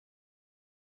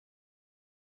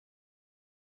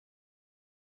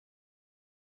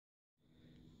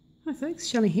Hi folks,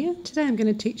 Shelley here. Today I'm going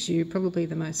to teach you probably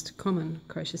the most common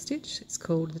crochet stitch. It's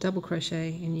called the double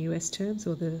crochet in US terms,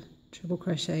 or the treble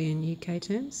crochet in UK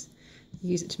terms.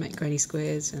 You use it to make granny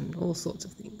squares and all sorts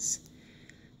of things.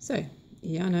 So,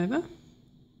 yarn over,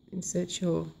 insert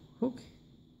your hook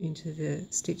into the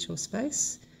stitch or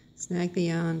space, snag the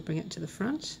yarn, bring it to the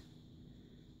front,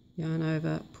 yarn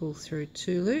over, pull through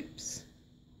 2 loops,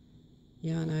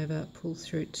 yarn over, pull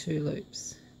through 2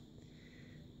 loops.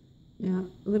 Now,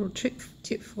 a little tip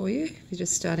for you, if you're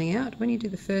just starting out, when you do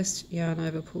the first yarn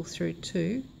over, pull through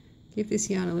 2, give this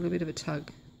yarn a little bit of a tug.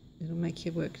 It'll make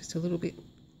your work just a little bit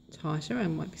tighter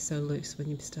and won't be so loose when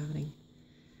you're starting.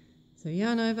 So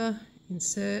yarn over,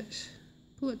 insert,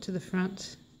 pull it to the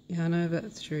front, yarn over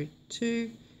through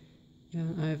 2,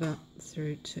 yarn over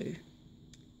through 2.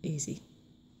 Easy.